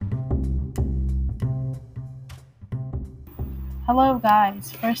Hello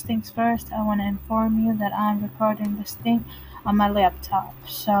guys, first things first, I want to inform you that I'm recording this thing on my laptop.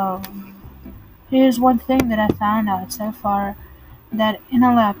 So, here's one thing that I found out so far that in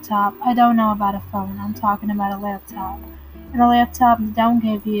a laptop, I don't know about a phone, I'm talking about a laptop. In a laptop, they don't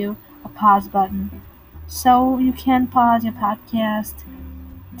give you a pause button. So, you can pause your podcast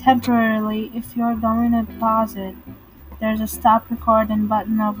temporarily if you're going to pause it. There's a stop recording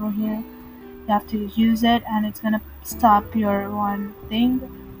button over here. You have to use it and it's gonna stop your one thing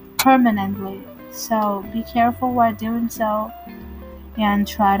permanently. So be careful while doing so and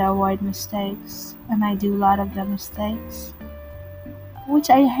try to avoid mistakes. And I do a lot of the mistakes, which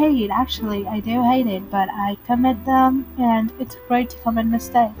I hate actually. I do hate it, but I commit them and it's great to commit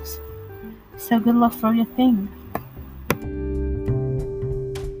mistakes. So good luck for your thing.